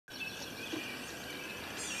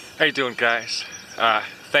How you doing, guys?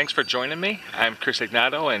 Thanks for joining me. I'm Chris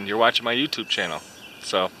Egnoto and you're watching my YouTube channel.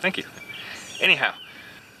 So, thank you. Anyhow,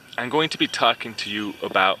 I'm going to be talking to you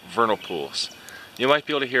about vernal pools. You might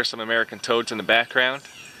be able to hear some American toads in the background,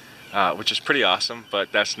 which is pretty awesome,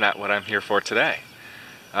 but that's not what I'm here for today.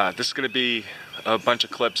 This is going to be a bunch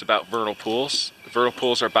of clips about vernal pools. Vernal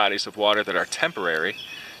pools are bodies of water that are temporary,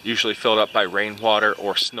 usually filled up by rainwater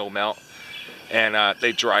or snow melt, and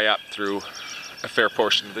they dry up through a fair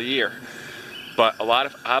portion of the year. But a lot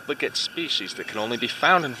of obligate species that can only be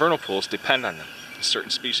found in vernal pools depend on them. Certain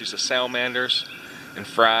species of salamanders and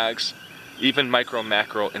frogs, even macro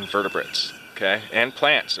invertebrates, okay? And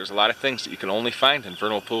plants. There's a lot of things that you can only find in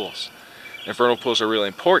vernal pools. And vernal pools are really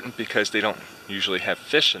important because they don't usually have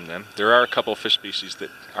fish in them. There are a couple of fish species that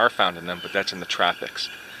are found in them, but that's in the tropics.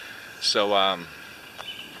 So,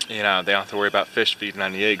 you know, they don't have to worry about fish feeding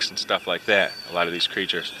on the eggs and stuff like that, a lot of these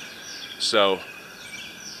creatures. So,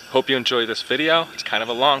 hope you enjoy this video. It's kind of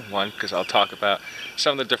a long one because I'll talk about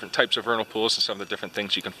some of the different types of vernal pools and some of the different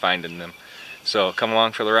things you can find in them. So come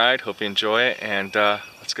along for the ride, hope you enjoy it, and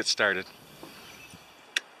let's get started.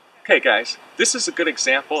 Okay guys, this is a good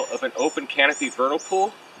example of an open canopy vernal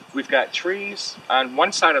pool. We've got trees on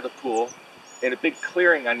one side of the pool and a big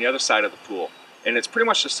clearing on the other side of the pool. And it's pretty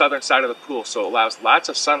much the southern side of the pool, so it allows lots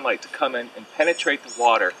of sunlight to come in and penetrate the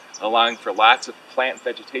water, allowing for lots of plant and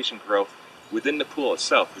vegetation growth within the pool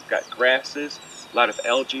itself. We've got grasses, a lot of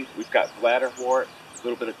algae, we've got bladderwort, a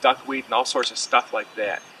little bit of duckweed, and all sorts of stuff like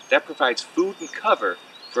that. That provides food and cover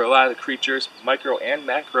for a lot of the creatures, micro and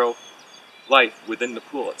macro life within the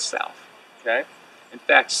pool itself. Okay? In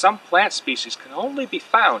fact, some plant species can only be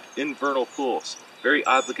found in vernal pools. Very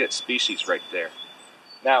obligate species right there.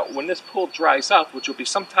 Now, when this pool dries up, which will be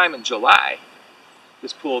sometime in July,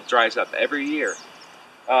 this pool dries up every year,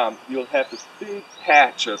 you'll have this big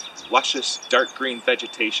patch of luscious dark green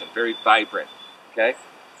vegetation, very vibrant, okay?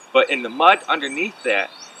 But in the mud underneath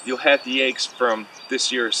that, you'll have the eggs from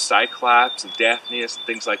this year's cyclops and daphnias and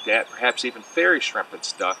things like that, perhaps even fairy shrimp and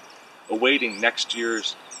stuff, awaiting next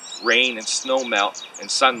year's rain and snow melt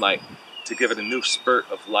and sunlight to give it a new spurt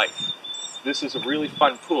of life. This is a really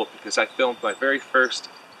fun pool because I filmed my very first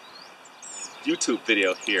YouTube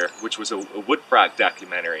video here, which was a wood frog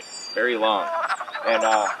documentary, very long. And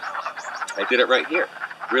I did it right here.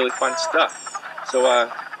 Really fun stuff. So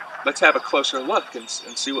let's have a closer look and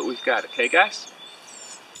see what we've got. Okay, guys?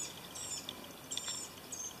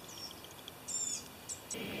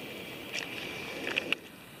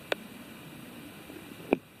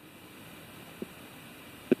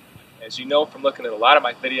 As you know from looking at a lot of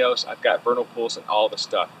my videos, I've got vernal pools and all the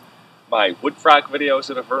stuff. My wood frog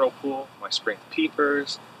videos in a vernal pool, my spring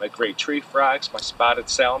peepers, my gray tree frogs, my spotted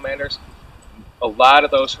salamanders. A lot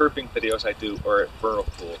of those herping videos I do are at vernal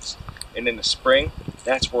pools. And in the spring,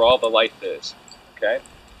 that's where all the life is, okay?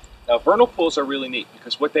 Now, vernal pools are really neat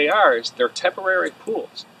because what they are is they're temporary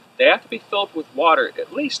pools. They have to be filled with water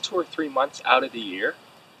at least 2 or 3 months out of the year.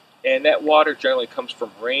 And that water generally comes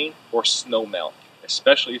from rain or snow melt,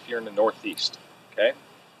 especially if you're in the Northeast, okay?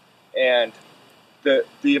 And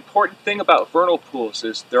the important thing about vernal pools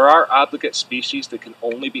is there are obligate species that can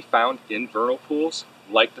only be found in vernal pools,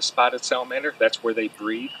 like the spotted salamander. That's where they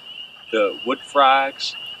breed. The wood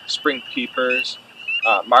frogs, spring peepers,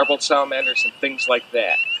 marbled salamanders, and things like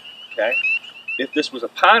that, okay? If this was a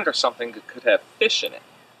pond or something, it could have fish in it.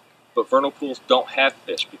 But vernal pools don't have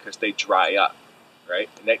fish because they dry up, right?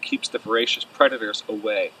 And that keeps the voracious predators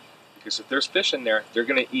away. Because if there's fish in there, they're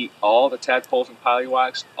going to eat all the tadpoles and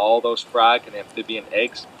pollywogs, all those frog and amphibian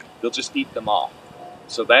eggs. They'll just eat them all.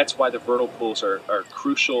 So that's why the vernal pools are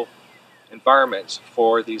crucial environments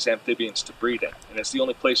for these amphibians to breed in. And it's the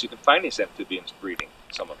only place you can find these amphibians breeding,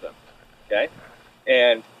 some of them. Okay?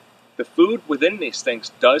 And the food within these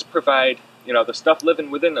things does provide, you know, the stuff living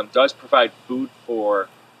within them does provide food for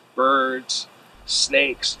birds,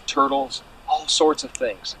 snakes, turtles, all sorts of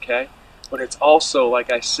things, okay? But it's also, like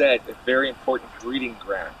I said, a very important breeding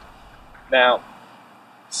ground. Now,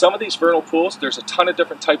 some of these vernal pools, there's a ton of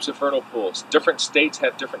different types of vernal pools. Different states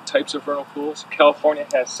have different types of vernal pools. California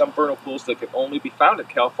has some vernal pools that can only be found in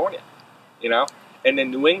California, you know? And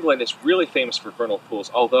then New England is really famous for vernal pools,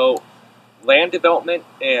 although land development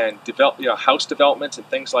and house developments and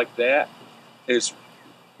things like that is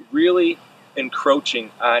really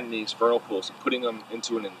encroaching on these vernal pools and putting them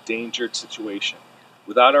into an endangered situation.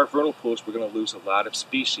 Without our vernal pools, we're going to lose a lot of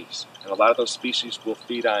species. And a lot of those species will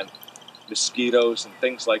feed on mosquitoes and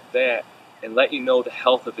things like that and let you know the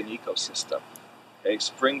health of an ecosystem. Okay?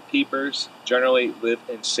 Spring peepers generally live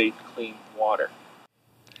in safe, clean water.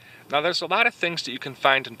 Now there's a lot of things that you can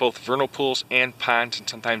find in both vernal pools and ponds and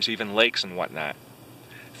sometimes even lakes and whatnot.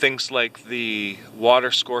 things like the water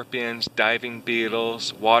scorpions, diving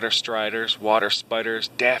beetles, water striders, water spiders,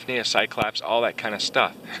 daphnia, cyclops, all that kind of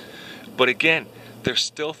stuff. But again, there's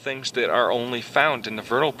still things that are only found in the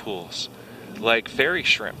vernal pools, like fairy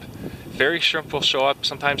shrimp. Fairy shrimp will show up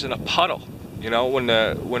sometimes in a puddle. You know, when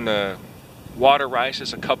the water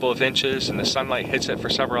rises a couple of inches and the sunlight hits it for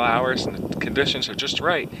several hours and the conditions are just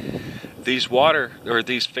right, these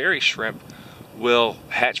fairy shrimp will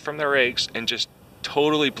hatch from their eggs and just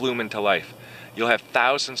totally bloom into life. You'll have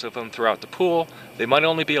thousands of them throughout the pool. They might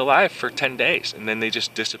only be alive for 10 days and then they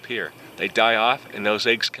just disappear. They die off, and those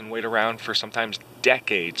eggs can wait around for sometimes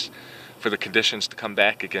decades for the conditions to come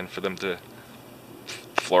back again for them to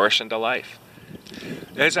flourish into life.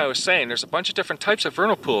 As I was saying, there's a bunch of different types of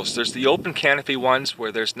vernal pools. There's the open canopy ones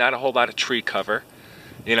where there's not a whole lot of tree cover,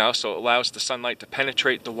 you know, so it allows the sunlight to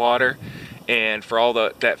penetrate the water and for all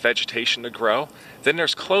that vegetation to grow. Then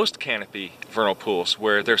there's closed canopy vernal pools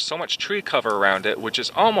where there's so much tree cover around it, which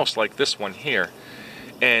is almost like this one here.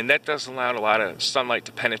 And that doesn't allow a lot of sunlight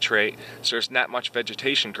to penetrate, so there's not much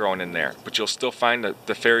vegetation growing in there. But you'll still find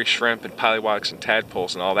the fairy shrimp and polywogs and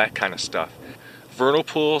tadpoles and all that kind of stuff. Vernal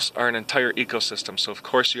pools are an entire ecosystem, so of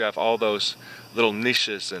course you have all those little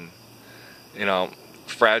niches and, you know,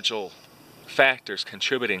 fragile factors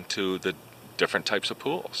contributing to the different types of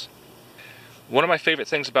pools. One of my favorite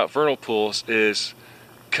things about vernal pools is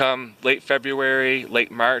come late February,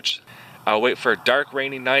 late March, I'll wait for a dark,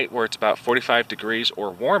 rainy night where it's about 45 degrees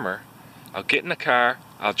or warmer. I'll get in the car,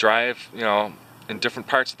 I'll drive, you know, in different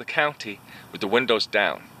parts of the county with the windows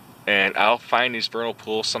down. And I'll find these vernal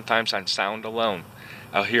pools sometimes on sound alone.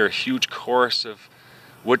 I'll hear a huge chorus of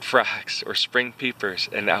wood frogs or spring peepers,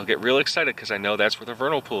 and I'll get real excited because I know that's where the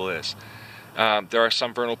vernal pool is. There are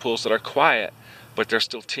some vernal pools that are quiet, but they're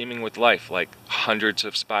still teeming with life, like hundreds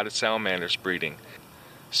of spotted salamanders breeding.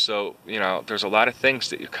 So, you know, there's a lot of things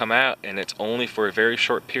that you come out and it's only for a very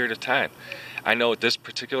short period of time. I know at this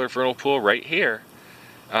particular vernal pool right here,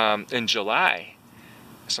 in July,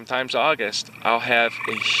 sometimes August, I'll have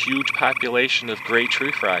a huge population of gray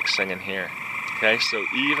tree frogs singing here. Okay, so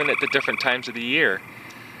even at the different times of the year,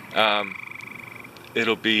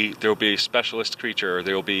 there'll be a specialist creature, or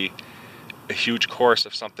there'll be a huge chorus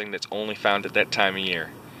of something that's only found at that time of year.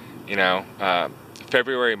 You know,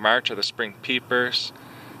 February, March are the spring peepers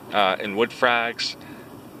and wood frogs.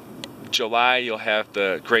 July, you'll have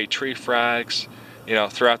the gray tree frogs. You know,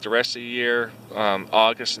 throughout the rest of the year,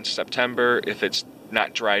 August and September, if it's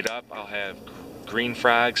not dried up, I'll have green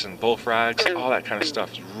frogs and bullfrogs. All that kind of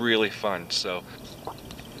stuff is really fun. So,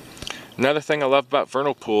 another thing I love about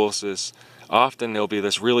vernal pools is often there'll be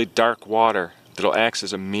this really dark water that'll act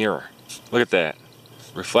as a mirror. Look at that,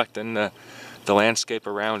 reflecting the landscape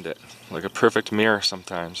around it, like a perfect mirror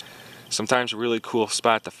sometimes. Sometimes a really cool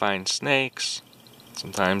spot to find snakes,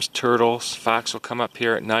 sometimes turtles. Fox will come up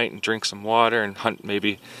here at night and drink some water and hunt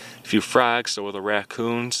maybe a few frogs, so will the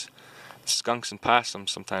raccoons. Skunks and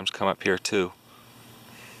possums sometimes come up here too.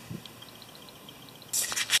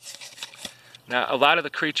 Now, a lot of the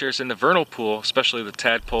creatures in the vernal pool, especially the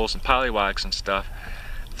tadpoles and polywogs and stuff,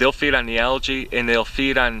 they'll feed on the algae, and they'll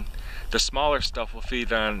feed on the smaller stuff, will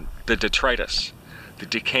feed on the detritus, the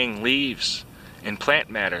decaying leaves and plant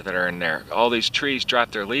matter that are in there. All these trees drop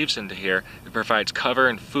their leaves into here. It provides cover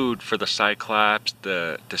and food for the cyclops,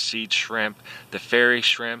 the seed shrimp, the fairy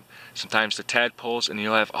shrimp, sometimes the tadpoles, and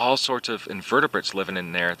you'll have all sorts of invertebrates living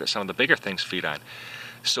in there that some of the bigger things feed on.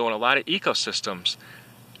 So in a lot of ecosystems,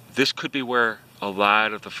 this could be where a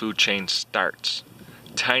lot of the food chain starts.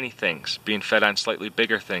 Tiny things being fed on slightly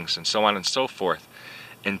bigger things, and so on and so forth,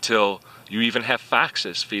 until you even have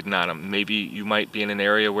foxes feeding on them. Maybe you might be in an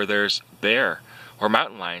area where there's bear or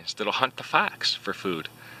mountain lions that'll hunt the fox for food.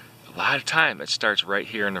 A lot of time it starts right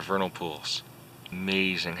here in the vernal pools.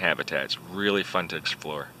 Amazing habitats, really fun to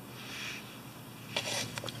explore. Okay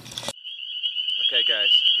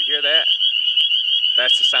guys, you hear that?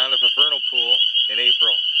 That's the sound of a vernal pool in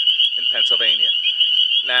April in Pennsylvania.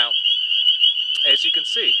 Now, as you can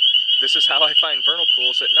see, this is how I find vernal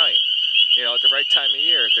pools at night. You know, at the right time of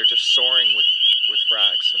year, they're just soaring with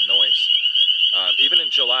frogs and noise. Even in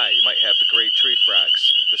July, you might have the gray tree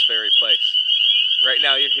frogs at this very place. Right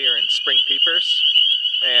now you're hearing spring peepers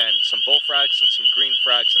and some bullfrogs and some green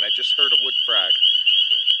frogs, and I just heard a wood frog.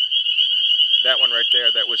 That one right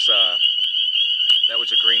there, that was a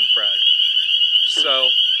green frog. So,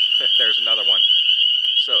 there's another one.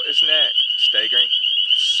 So isn't that staggering?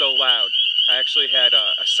 It's so loud. I actually had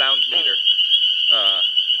a sound meter,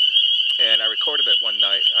 and I recorded it one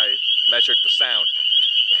night. I measured the sound.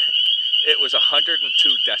 It was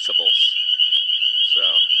 102 decibels. So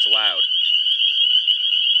it's loud.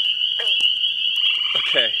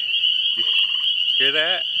 Okay, you hear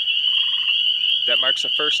that? That marks a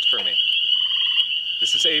first for me.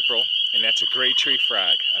 This is April, and that's a gray tree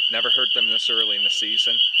frog. I've never heard them this early in the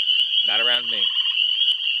season, not around me.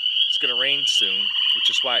 It's gonna rain soon, which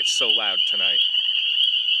is why it's so loud tonight.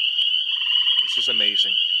 This is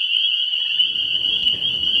amazing.